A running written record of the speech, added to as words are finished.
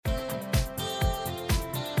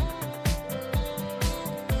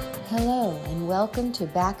welcome to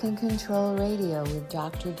Back in Control Radio with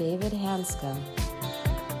Dr. David Hanscom.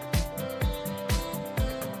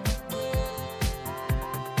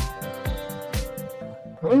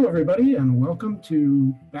 Hello, everybody, and welcome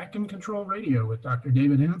to Back in Control Radio with Dr.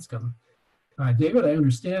 David Hanscom. David, I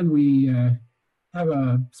understand we have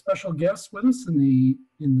a special guest with us in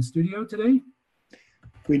the studio today.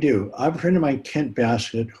 We do. I'm a friend of mine, Kent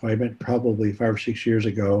Bassett, who I met probably 5 or 6 years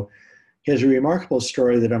ago. He has a remarkable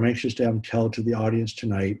story that I'm anxious to have him tell to the audience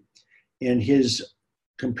tonight. And his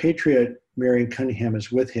compatriot, Marion Cunningham,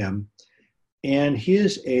 is with him. And he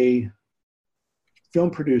is a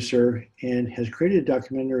film producer and has created a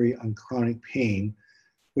documentary on chronic pain,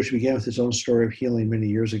 which began with his own story of healing many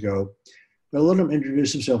years ago. But I'll let him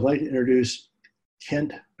introduce himself. I'd like to introduce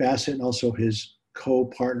Kent Bassett and also his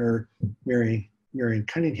co-partner, Marion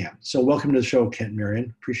Cunningham. So welcome to the show, Kent and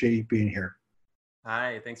Marion. Appreciate you being here.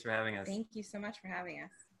 Hi, thanks for having us. Thank you so much for having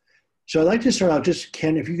us. So I'd like to start out, just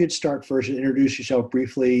Ken, if you could start first and introduce yourself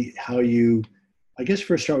briefly,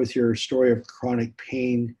 first start with your story of chronic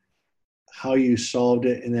pain, how you solved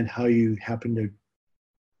it, and then how you happened to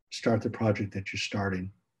start the project that you're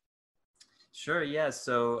starting. Sure, yeah.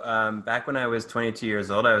 So back when I was 22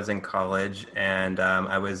 years old, I was in college, and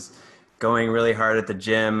I was going really hard at the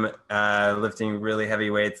gym, lifting really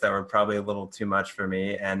heavy weights that were probably a little too much for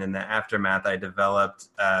me. And in the aftermath, I developed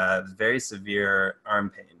very severe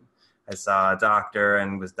arm pain. I saw a doctor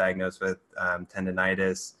and was diagnosed with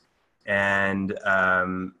tendonitis, and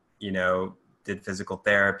did physical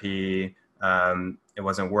therapy. It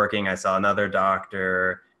wasn't working. I saw another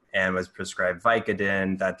doctor and was prescribed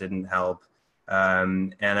Vicodin. That didn't help.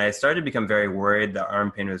 And I started to become very worried. The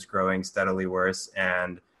arm pain was growing steadily worse,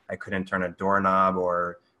 and I couldn't turn a doorknob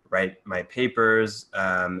or write my papers.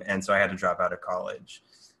 And so I had to drop out of college.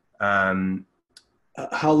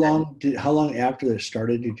 How long after this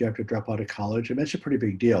started did you have to drop out of college? I mean, that's a pretty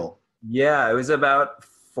big deal. Yeah, it was about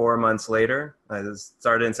 4 months later. I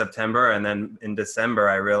started in September, and then in December,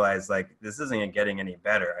 I realized this isn't getting any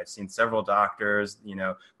better. I've seen several doctors.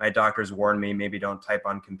 My doctors warned me, maybe don't type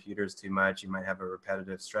on computers too much. You might have a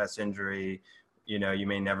repetitive stress injury. You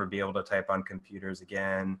may never be able to type on computers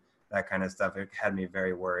again, that kind of stuff. It had me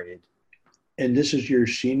very worried. And this is your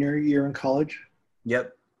senior year in college?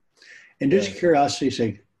 Yep. And just curiosity's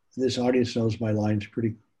sake, this audience knows my lines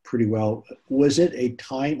pretty well. Was it a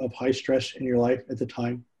time of high stress in your life at the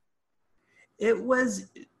time? It was,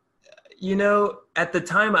 at the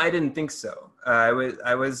time I didn't think so.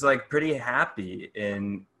 I was pretty happy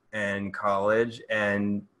in college,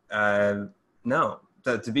 and no.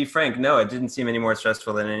 To be frank, no, it didn't seem any more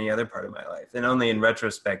stressful than any other part of my life. And only in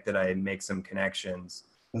retrospect did I make some connections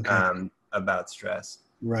about stress.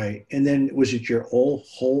 Right. And then was it your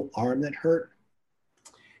whole arm that hurt?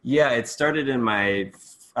 Yeah, it started in my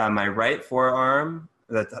right forearm,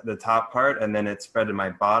 the top part, and then it spread to my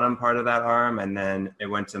bottom part of that arm. And then it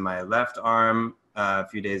went to my left arm a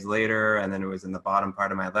few days later, and then it was in the bottom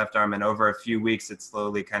part of my left arm. And over a few weeks, it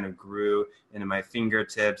slowly kind of grew into my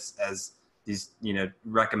fingertips as these,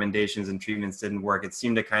 recommendations and treatments didn't work. It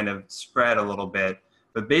seemed to kind of spread a little bit,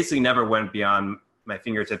 but basically never went beyond my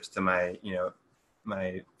fingertips to my,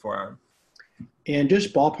 my forearm. And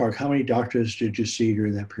just ballpark, how many doctors did you see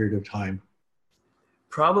during that period of time?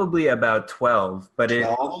 Probably about 12, but 12? It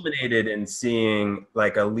culminated in seeing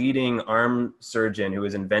a leading arm surgeon who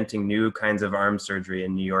was inventing new kinds of arm surgery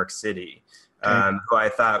in New York City, who I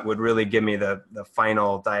thought would really give me the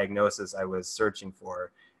final diagnosis I was searching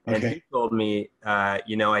for. And he told me,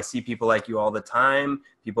 I see people like you all the time,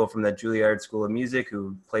 people from the Juilliard School of Music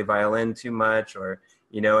who play violin too much,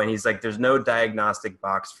 and he's like, there's no diagnostic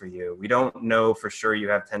box for you. We don't know for sure you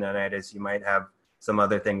have tendonitis. You might have some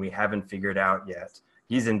other thing we haven't figured out yet.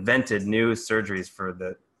 He's invented new surgeries for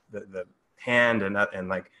the hand and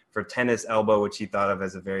for tennis elbow, which he thought of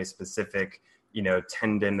as a very specific,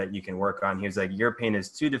 tendon that you can work on. He was like, your pain is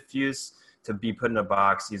too diffuse to be put in a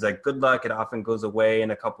box. He's like, good luck. It often goes away in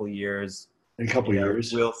a couple of years. In a couple of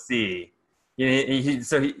years. We'll see.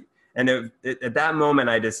 At that moment,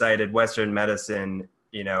 I decided Western medicine,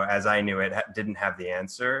 as I knew it, didn't have the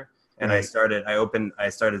answer. And right. I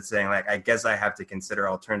started saying, I guess I have to consider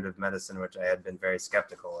alternative medicine, which I had been very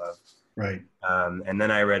skeptical of. Right. And then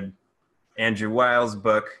I read Andrew Weil's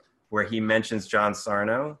book where he mentions John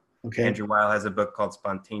Sarno. Okay. Andrew Weil has a book called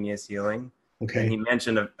Spontaneous Healing. Okay. And he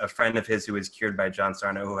mentioned a friend of his who was cured by John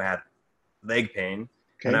Sarno who had leg pain.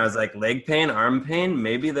 Okay. And I was like, leg pain, arm pain,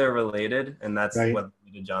 maybe they're related. And that's what led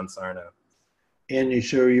to John Sarno. And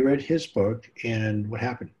so you read his book, and what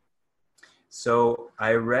happened? So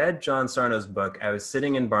I read John Sarno's book. I was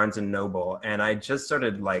sitting in Barnes and Noble, and I just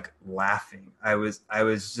started like laughing. I was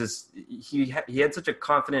just he had such a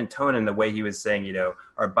confident tone in the way he was saying, you know,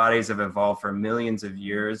 our bodies have evolved for millions of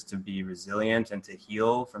years to be resilient and to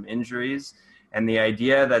heal from injuries, and the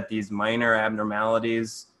idea that these minor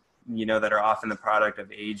abnormalities, you know, that are often the product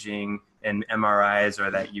of aging and MRIs,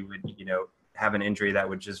 or that you would, you know, have an injury that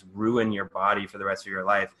would just ruin your body for the rest of your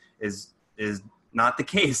life is not the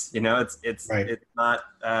case. You know, it's not,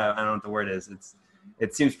 I don't know what the word is.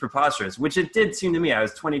 It seems preposterous, which it did seem to me. I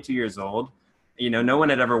was 22 years old. You know, no one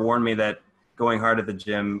had ever warned me that going hard at the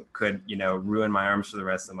gym could, you know, ruin my arms for the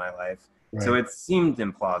rest of my life. Right. So it seemed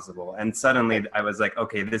implausible. And suddenly I was like,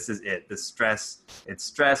 okay, this is it. It's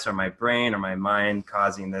stress or my brain or my mind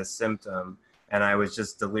causing this symptom. And I was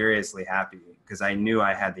just deliriously happy because I knew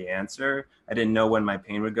I had the answer. I didn't know when my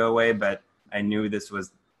pain would go away, but I knew this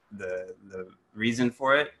was the reason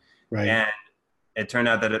for it. Right. And it turned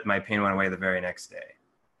out that my pain went away the very next day.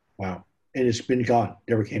 Wow. And it's been gone,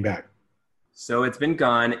 never came back. So it's been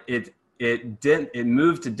gone. It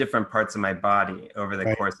moved to different parts of my body over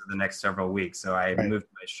the course of the next several weeks. So I moved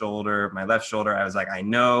my shoulder, my left shoulder. I was like, I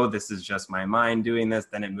know this is just my mind doing this.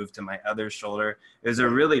 Then it moved to my other shoulder. It was a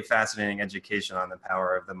really fascinating education on the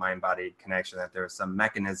power of the mind-body connection, that there was some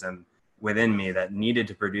mechanism within me that needed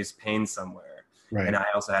to produce pain somewhere. Right. And I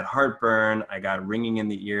also had heartburn. I got ringing in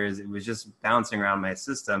the ears. It was just bouncing around my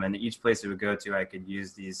system. And each place it would go to, I could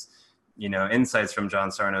use these, you know, insights from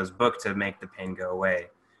John Sarno's book to make the pain go away.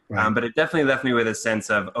 Right. But it definitely left me with a sense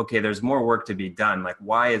of, okay, there's more work to be done. Like,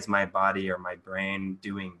 why is my body or my brain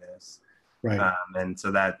doing this? Right. And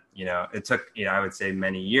so that, you know, it took, you know, I would say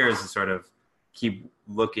many years to sort of keep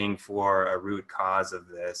looking for a root cause of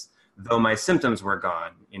this. Though my symptoms were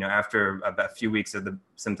gone, you know, after about a few weeks of the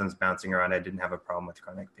symptoms bouncing around, I didn't have a problem with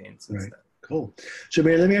chronic pain since then. Cool. So,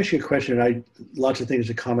 Mary, let me ask you a question. Lots of things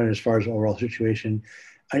to comment as far as the overall situation.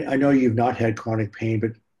 I know you've not had chronic pain,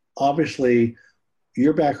 but obviously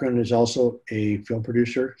your background is also a film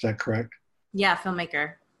producer. Is that correct? Yeah,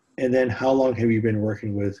 filmmaker. And then how long have you been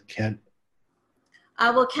working with Kent?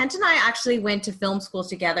 Well, Kent and I actually went to film school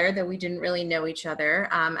together, though we didn't really know each other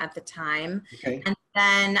at the time. Okay. And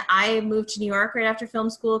then I moved to New York right after film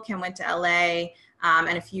school. Kent went to LA.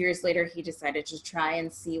 And a few years later, he decided to try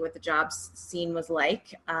and see what the job scene was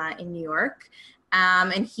like in New York.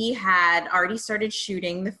 And he had already started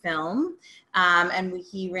shooting the film. And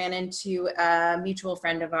he ran into a mutual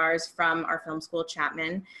friend of ours from our film school,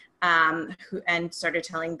 Chapman, and started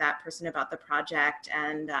telling that person about the project.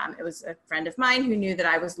 And it was a friend of mine who knew that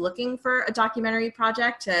I was looking for a documentary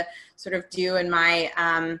project to sort of do in my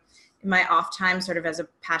off time, sort of as a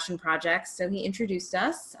passion project. So he introduced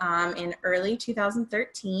us in early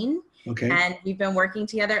 2013. Okay. And we've been working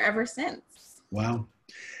together ever since. Wow.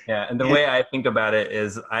 Yeah, and the way I think about it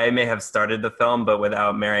is I may have started the film, but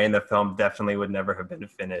without Mary, the film definitely would never have been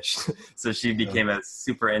finished. So she became a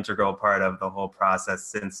super integral part of the whole process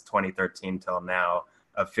since 2013 till now,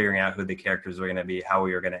 of figuring out who the characters were going to be, how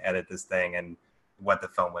we were going to edit this thing, and what the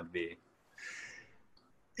film would be.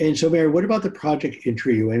 And so, Mary, what about the project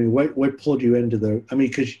intrigued you? I mean, what pulled you into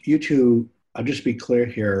because you two, I'll just be clear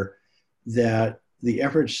here, that the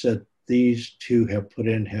efforts that these two have put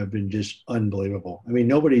in have been just unbelievable. I mean,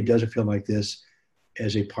 nobody does a film like this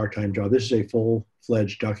as a part-time job. This is a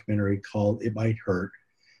full-fledged documentary called It Might Hurt.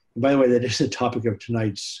 And by the way, that is the topic of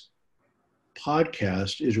tonight's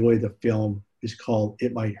podcast, is really the film is called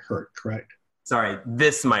It Might Hurt, correct? Sorry,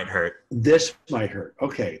 This Might Hurt. This Might Hurt,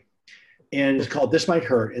 okay. And it's called This Might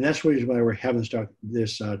Hurt. And that's the reason why we're having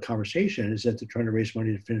this conversation, is that they're trying to raise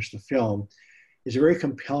money to finish the film. It's a very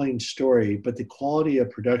compelling story, but the quality of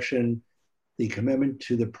production, the commitment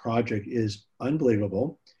to the project is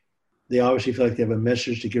unbelievable. They obviously feel like they have a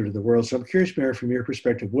message to give to the world. So I'm curious, Mary, from your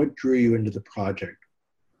perspective, what drew you into the project?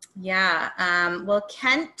 Yeah, well,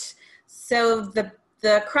 Kent, so the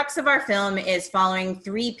crux of our film is following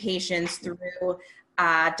 3 patients through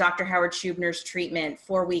Dr. Howard Schubner's treatment,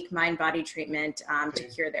 4-week mind-body treatment to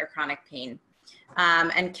cure their chronic pain.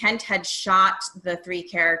 And Kent had shot the 3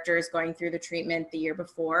 characters going through the treatment the year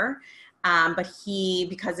before. But he,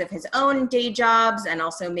 because of his own day jobs and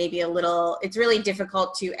also maybe it's really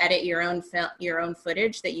difficult to edit your own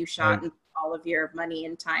footage that you shot and all of your money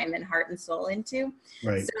and time and heart and soul into.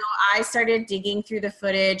 Right. So I started digging through the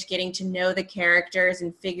footage, getting to know the characters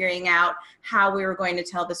and figuring out how we were going to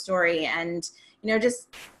tell the story. And,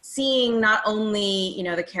 just seeing not only,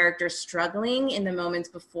 the characters struggling in the moments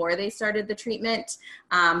before they started the treatment,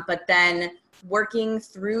 but then working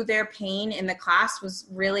through their pain in the class was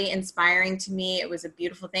really inspiring to me. It was a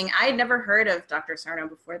beautiful thing. I had never heard of Dr. Sarno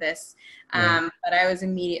before this, but I was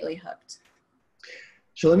immediately hooked.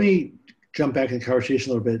 So let me jump back in the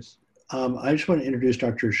conversation a little bit. I just want to introduce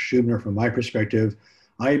Dr. Schubner from my perspective.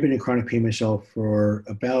 I've been in chronic pain myself for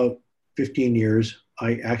about 15 years.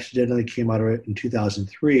 I accidentally came out of it in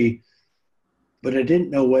 2003, but I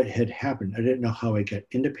didn't know what had happened. I didn't know how I got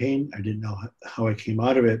into pain. I didn't know how I came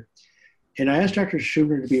out of it. And I asked Dr.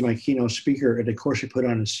 Schubner to be my keynote speaker at a course he put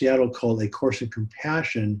on in Seattle called A Course in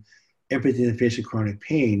Compassion, Empathy in the Face of Chronic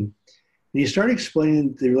Pain. And he started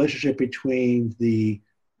explaining the relationship between the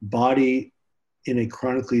body in a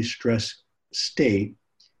chronically stressed state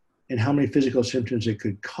and how many physical symptoms it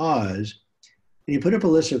could cause. And he put up a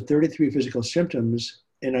list of 33 physical symptoms,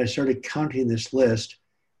 and I started counting this list.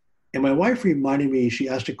 And my wife reminded me, she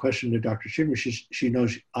asked a question to Dr. Schubner. She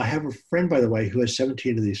knows, I have a friend, by the way, who has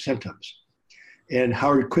 17 of these symptoms. And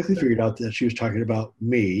Howard quickly figured out that she was talking about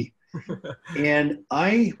me. And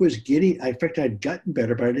I was in fact, I'd gotten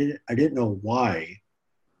better, but I didn't know why.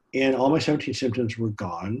 And all my 17 symptoms were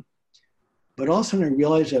gone. But all of a sudden I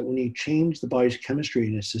realized that when you change the body's chemistry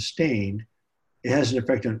and it's sustained, it has an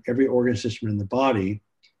effect on every organ system in the body.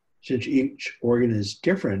 Since each organ is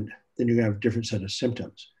different, then you're going to have a different set of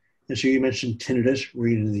symptoms. And so you mentioned tinnitus,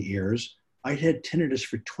 ringing in the ears. I'd had tinnitus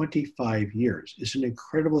for 25 years. It's an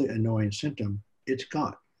incredibly annoying symptom. It's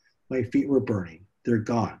gone. My feet were burning. They're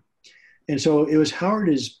gone. And so it was Howard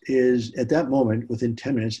is at that moment, within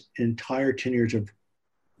 10 minutes, entire 10 years of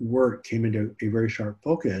work came into a very sharp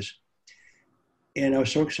focus. And I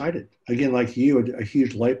was so excited. Again, like you, a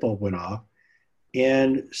huge light bulb went off.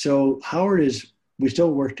 And so we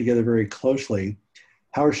still work together very closely.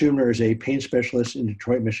 Howard Schubner is a pain specialist in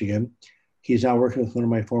Detroit, Michigan. He's now working with one of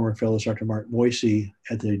my former fellows, Dr. Mark Moisey,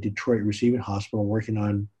 at the Detroit Receiving Hospital, working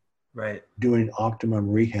on doing optimum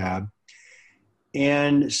rehab.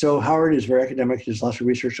 And so Howard is very academic. There's lots of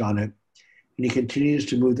research on it. And he continues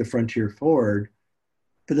to move the frontier forward.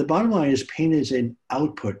 But the bottom line is pain is an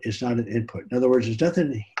output. It's not an input. In other words, there's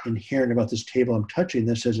nothing inherent about this table I'm touching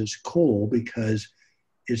that says it's cool because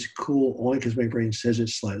it's cool only because my brain says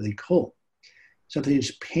it's slightly cool. Something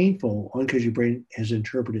is painful only because your brain has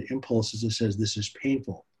interpreted impulses that says this is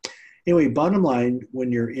painful. Anyway, bottom line,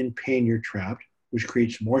 when you're in pain, you're trapped, which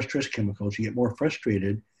creates more stress chemicals. You get more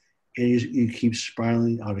frustrated, and you keep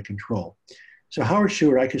spiraling out of control. So Howard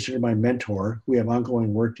Stewart, I consider my mentor. We have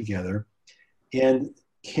ongoing work together. And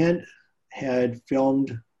Kent had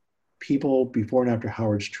filmed people before and after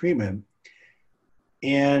Howard's treatment.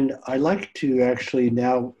 And I'd like to actually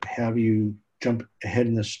now have you jump ahead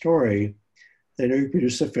in the story. I know you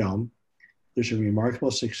produced a film. There's some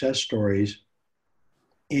remarkable success stories.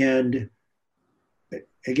 And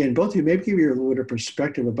again, both of you, maybe give you a little bit of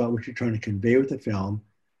perspective about what you're trying to convey with the film,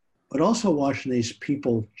 but also watching these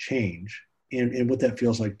people change and what that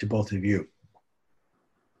feels like to both of you.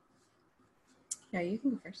 Yeah, you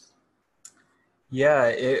can go first.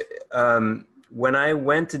 Yeah, when I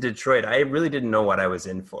went to Detroit, I really didn't know what I was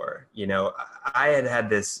in for. You know, I had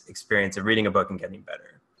this experience of reading a book and getting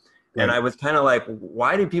better. Right. And I was kind of like,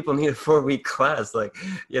 why do people need a 4-week class? Like,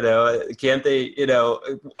 you know, can't they, you know,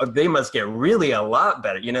 they must get really a lot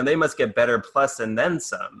better. You know, they must get better plus and then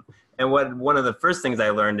some. And one of the first things I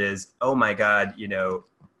learned is, oh my God, you know,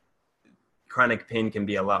 chronic pain can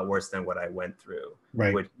be a lot worse than what I went through.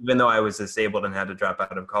 Right. Which, even though I was disabled and had to drop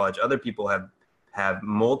out of college, other people have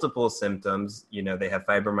multiple symptoms. You know, they have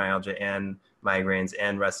fibromyalgia and migraines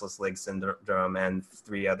and restless leg syndrome and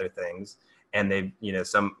 3 other things. And they, you know,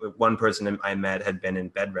 one person I met had been in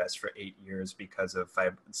bed rest for 8 years because of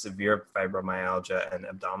severe fibromyalgia and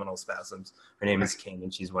abdominal spasms. Her name is King,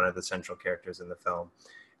 and she's one of the central characters in the film.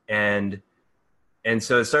 And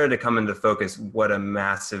so it started to come into focus what a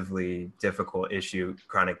massively difficult issue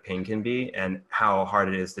chronic pain can be and how hard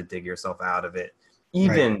it is to dig yourself out of it,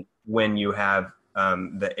 even when you have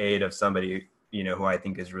the aid of somebody, you know, who I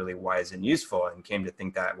think is really wise and useful, and came to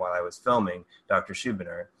think that while I was filming, Dr.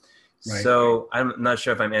 Schubiner. Right. So I'm not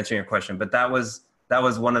sure if I'm answering your question, but that was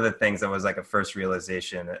one of the things that was like a first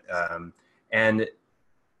realization. And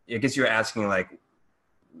I guess you were asking like,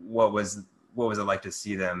 what was it like to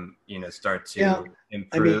see them, you know, start to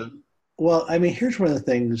improve? I mean, here's one of the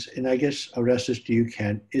things, and I guess I would ask this to you,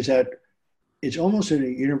 Ken, is that it's almost a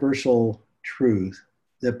universal truth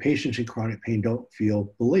that patients in chronic pain don't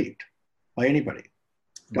feel believed by anybody.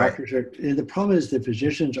 Doctors are, the problem is that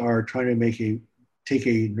physicians are trying to take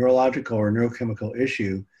a neurological or neurochemical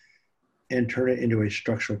issue and turn it into a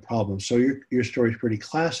structural problem. So your story is pretty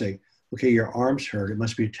classic. Okay, your arm's hurt. It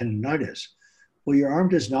must be tendonitis. Well, your arm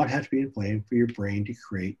does not have to be inflamed for your brain to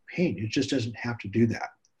create pain. It just doesn't have to do that.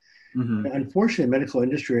 Mm-hmm. Unfortunately, the medical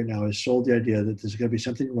industry right now has sold the idea that there's going to be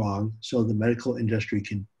something wrong so the medical industry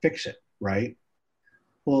can fix it, right?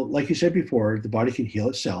 Well, like you said before, the body can heal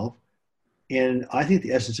itself. And I think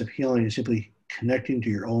the essence of healing is simply connecting to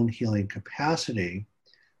your own healing capacity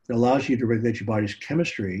that allows you to regulate your body's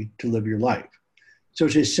chemistry to live your life. So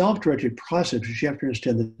it's a self-directed process, but you have to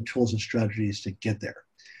understand the tools and strategies to get there.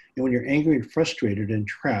 And when you're angry and frustrated and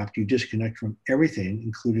trapped, you disconnect from everything,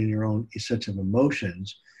 including your own sets of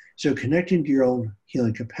emotions. So connecting to your own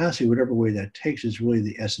healing capacity, whatever way that takes, is really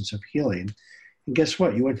the essence of healing. And guess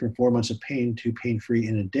what? You went from 4 months of pain to pain-free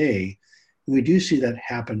in a day. And we do see that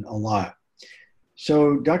happen a lot.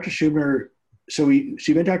 So Dr. Schubner, so we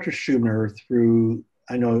met Dr. Schubner through,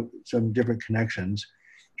 I know, some different connections.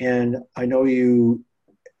 And I know you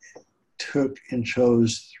took and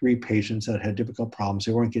chose 3 patients that had difficult problems.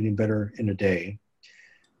 They weren't getting better in a day.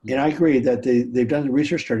 And I agree that they've done the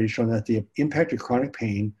research studies showing that the impact of chronic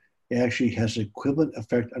pain actually has an equivalent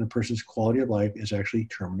effect on a person's quality of life as actually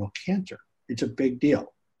terminal cancer. It's a big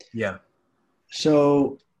deal. Yeah.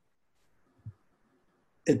 So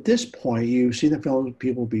at this point, you see the film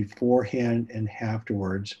people beforehand and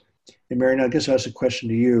afterwards. And Marion, I guess I'll ask a question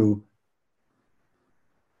to you.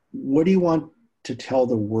 What do you want to tell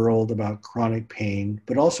the world about chronic pain,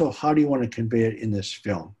 but also how do you want to convey it in this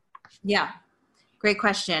film? Yeah, great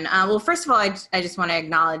question. Well, first of all, I just want to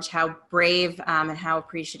acknowledge how brave and how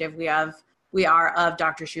appreciative we are of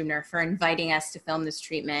Dr. Schubner for inviting us to film this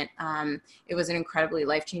treatment. It was an incredibly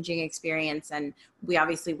life-changing experience, and we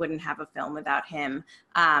obviously wouldn't have a film without him.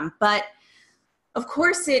 But of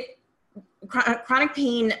course, chronic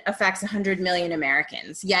pain affects 100 million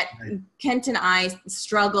Americans, yet Kent and I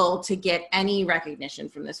struggle to get any recognition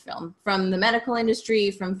from this film, from the medical industry,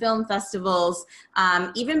 from film festivals,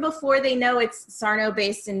 even before they know it's Sarno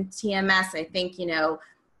based in TMS. I think,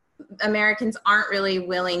 Americans aren't really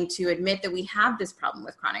willing to admit that we have this problem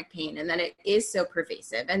with chronic pain and that it is so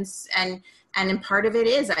pervasive. And part of it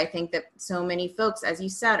is, I think, that so many folks, as you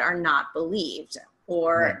said, are not believed,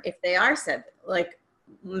 or if they are said, like,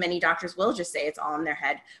 many doctors will just say it's all in their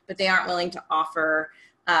head, but they aren't willing to offer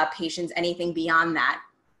patients anything beyond that.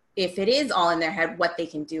 If it is all in their head, what they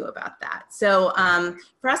can do about that. So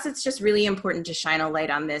for us, it's just really important to shine a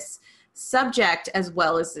light on this subject as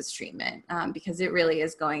well as this treatment, because it really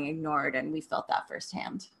is going ignored, and we felt that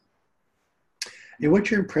firsthand. And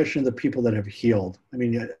what's your impression of the people that have healed? I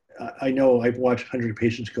mean, I know I've watched 100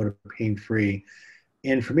 patients go to pain-free,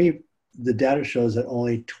 and for me, the data shows that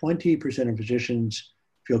only 20% of physicians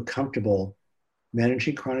feel comfortable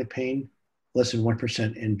managing chronic pain. Less than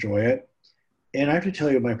 1% enjoy it. And I have to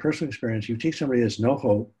tell you, my personal experience, you take somebody who has no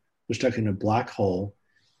hope, who's stuck in a black hole,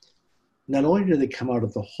 not only do they come out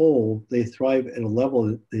of the hole, they thrive at a level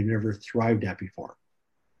that they've never thrived at before.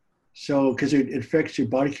 So, because it affects your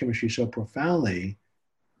body chemistry so profoundly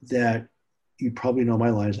that you probably know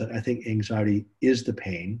my lines that I think anxiety is the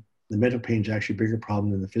pain. The mental pain is actually a bigger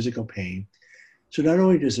problem than the physical pain. So not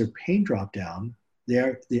only does their pain drop down,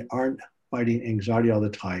 they aren't fighting anxiety all the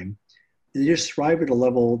time. They just thrive at a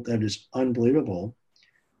level that is unbelievable.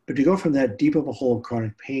 But to go from that deep of a hole of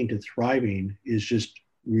chronic pain to thriving is just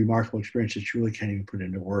a remarkable experience that you really can't even put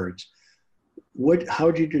into words. How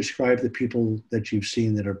would you describe the people that you've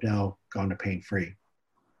seen that have now gone to pain-free?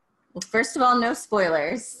 Well, first of all, no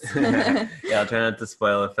spoilers. Yeah, I'll try not to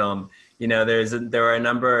spoil the film. There are a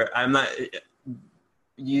number,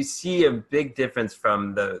 you see a big difference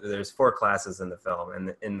from there's 4 classes in the film.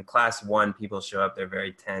 And in class 1, people show up, they're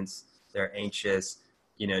very tense, they're anxious,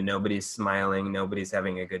 nobody's smiling, nobody's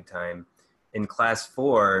having a good time. In class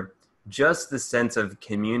 4, just the sense of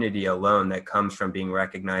community alone that comes from being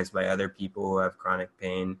recognized by other people who have chronic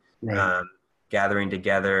pain, right. Gathering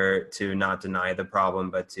together to not deny the problem,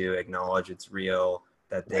 but to acknowledge it's real,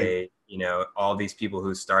 that they, all these people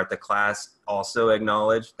who start the class also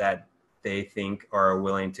acknowledge that they think or are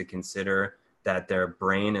willing to consider that their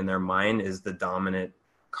brain and their mind is the dominant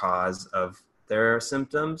cause of their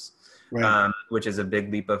symptoms, right. Which is a big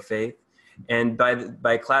leap of faith. And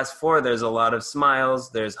by class 4, there's a lot of smiles,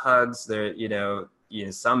 there's hugs,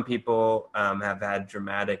 some people have had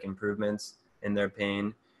dramatic improvements in their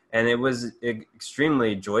pain. And it was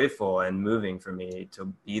extremely joyful and moving for me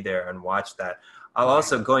to be there and watch that. I'll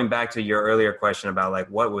also, going back to your earlier question about like,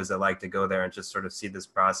 what was it like to go there and just sort of see this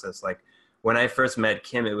process? Like when I first met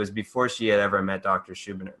Kim, it was before she had ever met Dr.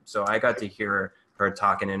 Schubner. So I got to hear her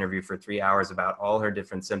talk and interview for 3 hours about all her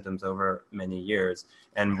different symptoms over many years,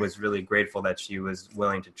 and was really grateful that she was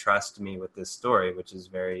willing to trust me with this story, which is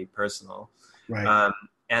very personal. Right.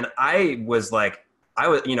 And I was like, I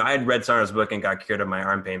had read Sarno's book and got cured of my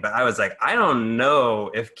arm pain, but I was like, I don't know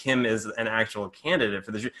if Kim is an actual candidate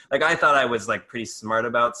for this. Like, I thought I was like pretty smart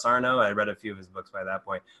about Sarno. I read a few of his books by that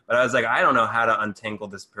point, but I was like, I don't know how to untangle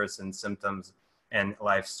this person's symptoms and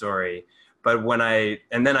life story. But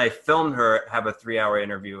then I filmed her have a 3-hour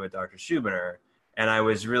interview with Dr. Schubiner, and I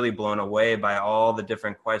was really blown away by all the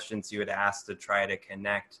different questions he would ask to try to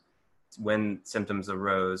connect when symptoms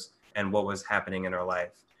arose and what was happening in her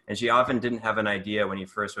life. And she often didn't have an idea when he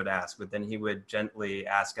first would ask, but then he would gently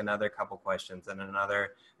ask another couple questions and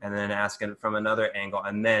then ask it from another angle.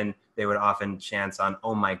 And then they would often chance on,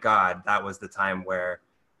 oh my God, that was the time where,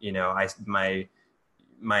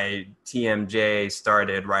 my TMJ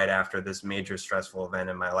started right after this major stressful event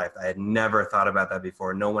in my life. I had never thought about that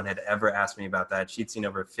before. No one had ever asked me about that. She'd seen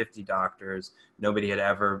over 50 doctors. Nobody had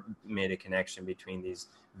ever made a connection between these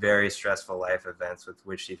very stressful life events, with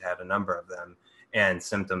which she'd had a number of them, and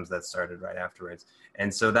symptoms that started right afterwards.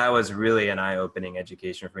 And so that was really an eye-opening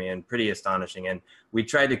education for me and pretty astonishing. And we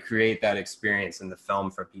tried to create that experience in the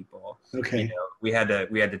film for people. Okay. We had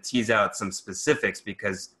to tease out some specifics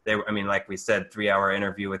because they were, like we said, 3-hour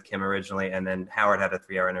interview with Kim originally, and then Howard had a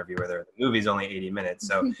 3-hour interview with her. The movie's only 80 minutes.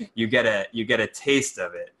 So you get a taste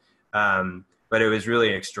of it. But it was really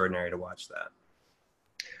extraordinary to watch that.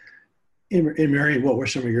 And Mary, what were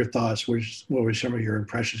some of your thoughts? What were some of your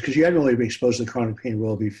impressions? Because you hadn't really been exposed to the chronic pain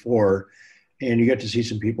well before, and you got to see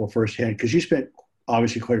some people firsthand. Because you spent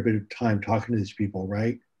obviously quite a bit of time talking to these people,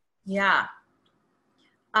 right? Yeah.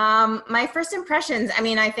 My first impressions,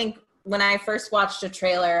 I think when I first watched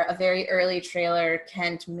a very early trailer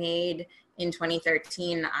Kent made in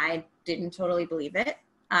 2013, I didn't totally believe it.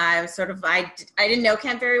 I didn't know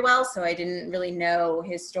Kent very well, so I didn't really know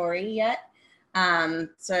his story yet.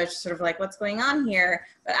 So it's sort of like, what's going on here?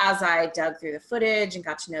 But as I dug through the footage and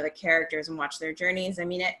got to know the characters and watch their journeys,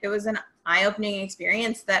 it was an eye-opening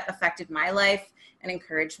experience that affected my life and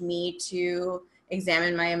encouraged me to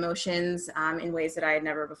examine my emotions in ways that I had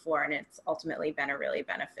never before. And it's ultimately been a really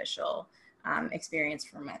beneficial experience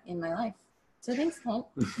in my life. So thanks,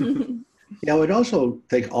 Kent. Yeah, I would also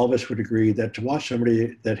think all of us would agree that to watch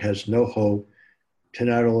somebody that has no hope to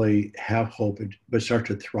not only have hope, but start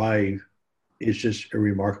to thrive is just a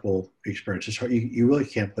remarkable experience. It's hard, you really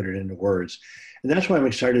can't put it into words. And that's why I'm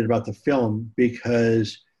excited about the film,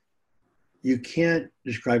 because you can't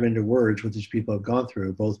describe into words what these people have gone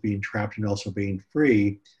through, both being trapped and also being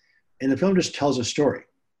free. And the film just tells a story.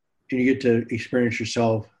 And you get to experience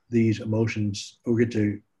yourself these emotions, or get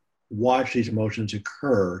to watch these emotions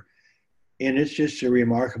occur. And it's just a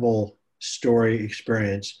remarkable story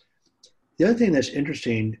experience. The other thing that's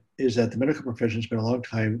interesting is that the medical profession spent a long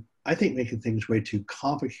time, I think, making things way too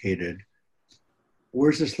complicated,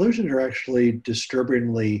 whereas the solutions are actually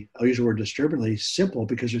disturbingly, I'll use the word disturbingly, simple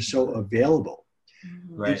because they're so available.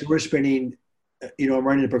 Right. And so we're spending, I'm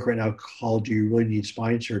writing a book right now called Do You Really Need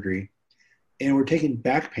Spine Surgery? And we're taking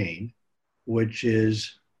back pain, which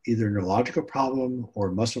is either a neurological problem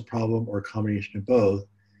or muscle problem or a combination of both.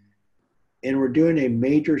 And we're doing a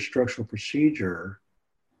major structural procedure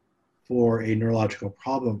for a neurological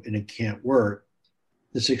problem, and it can't work.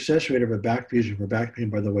 The success rate of a back fusion for back pain,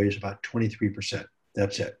 by the way, is about 23%.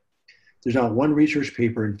 That's it. There's not one research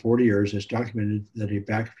paper in 40 years that's documented that a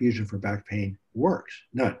back fusion for back pain works.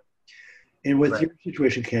 None. And with your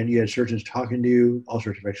situation, Ken, you had surgeons talking to you, all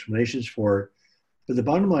sorts of explanations for it. But the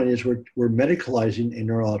bottom line is we're medicalizing a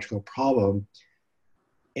neurological problem,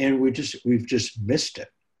 and we've just missed it.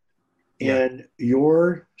 Yeah. And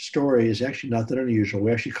your story is actually not that unusual.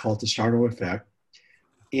 We actually call it the Sarno effect.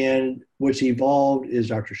 And what's evolved is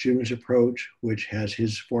Dr. Schubiner's approach, which has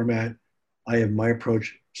his format. I have my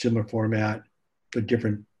approach, similar format, but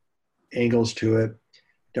different angles to it.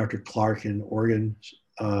 Dr. Clark in Oregon,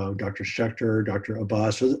 Dr. Schechter, Dr.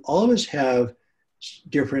 Abbas. So all of us have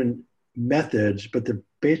different methods, but the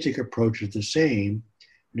basic approach is the same.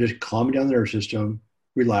 Just calming down the nervous system,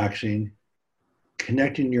 relaxing,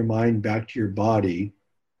 connecting your mind back to your body,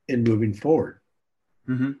 and moving forward.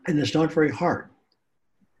 Mm-hmm. And it's not very hard.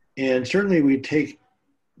 And certainly we take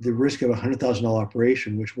the risk of a $100,000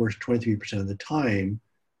 operation, which works 23% of the time,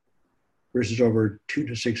 versus over 2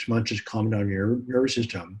 to 6 months just calming down your nervous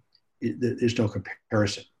system. There's no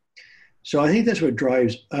comparison. So I think that's what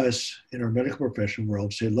drives us in our medical profession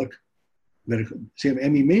world. Say, look,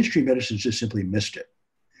 mainstream medicine just simply missed it.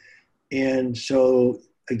 And so,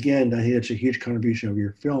 again, I think that's a huge contribution of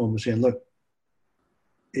your film, saying, look,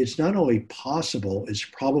 it's not only possible, it's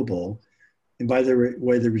probable. And by the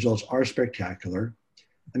way, the results are spectacular.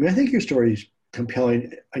 I think your story is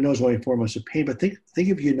compelling. I know it's only 4 months of pain, but think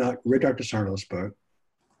if you had not read Dr. Sarno's book,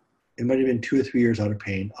 it might have been 2 or 3 years out of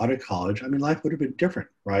pain, out of college. Life would have been different,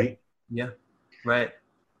 right? Yeah, right.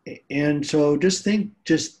 And so just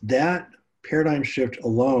that paradigm shift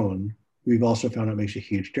alone, we've also found out makes a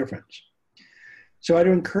huge difference. So I'd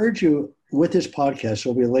encourage you with this podcast,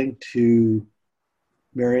 there'll be a link to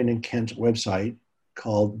Marion and Kent's website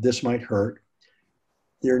called This Might Hurt.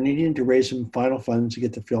 They're needing to raise some final funds to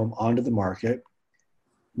get the film onto the market.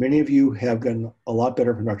 Many of you have gotten a lot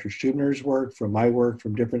better from Dr. Schubner's work, from my work,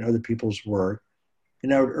 from different other people's work.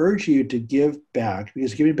 And I would urge you to give back,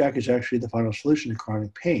 because giving back is actually the final solution to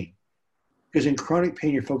chronic pain. Because in chronic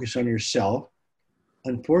pain, you're focused on yourself.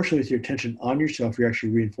 Unfortunately, with your attention on yourself, you're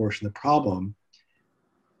actually reinforcing the problem.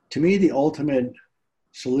 To me, the ultimate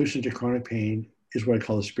solution to chronic pain is what I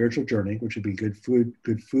call the spiritual journey, which would be good food,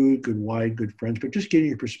 good wine, good friends, but just getting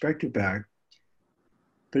your perspective back.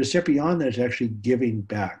 But a step beyond that is actually giving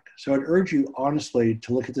back. So I'd urge you honestly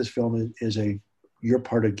to look at this film as you're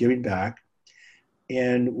part of giving back,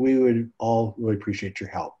 and we would all really appreciate your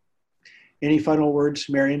help. Any final words,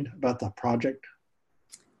 Marion, about the project?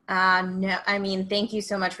 No, I mean, thank you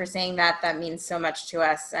so much for saying that. That means so much to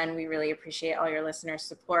us, and we really appreciate all your listeners'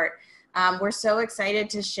 support. We're so excited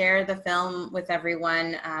to share the film with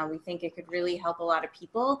everyone. We think it could really help a lot of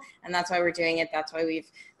people, and that's why we're doing it. That's why we've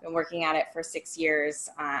been working at it for 6 years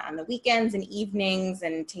on the weekends and evenings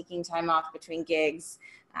and taking time off between gigs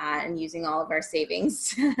and using all of our savings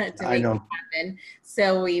to make it happen.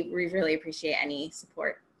 So we really appreciate any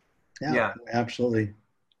support. Yeah, absolutely.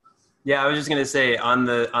 Yeah, I was just gonna say on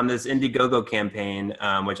this Indiegogo campaign,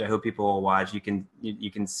 which I hope people will watch. You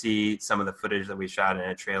can see some of the footage that we shot in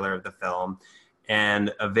a trailer of the film,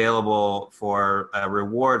 and available for a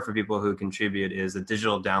reward for people who contribute is a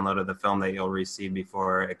digital download of the film that you'll receive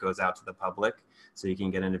before it goes out to the public, so you can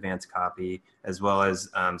get an advance copy, as well as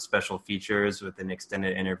special features with an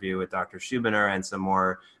extended interview with Dr. Schubiner and some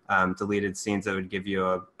more deleted scenes that would give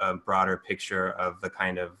you a broader picture of the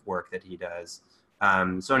kind of work that he does.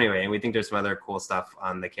 So anyway, and we think there's some other cool stuff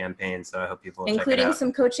on the campaign, so I hope people check it out. Including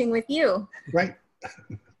some coaching with you. Right.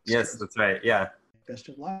 Yes, that's right. Yeah. Best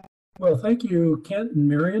of luck. Well, thank you, Kent and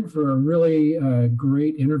Marion, for a really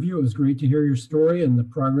great interview. It was great to hear your story and the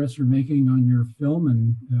progress you're making on your film,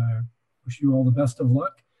 and wish you all the best of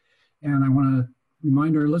luck. And I want to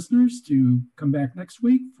remind our listeners to come back next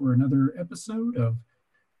week for another episode of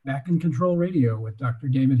Back in Control Radio with Dr.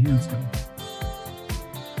 David Hanscom.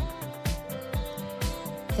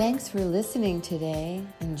 Thanks for listening today,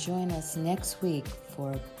 and join us next week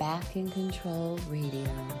for Back in Control Radio.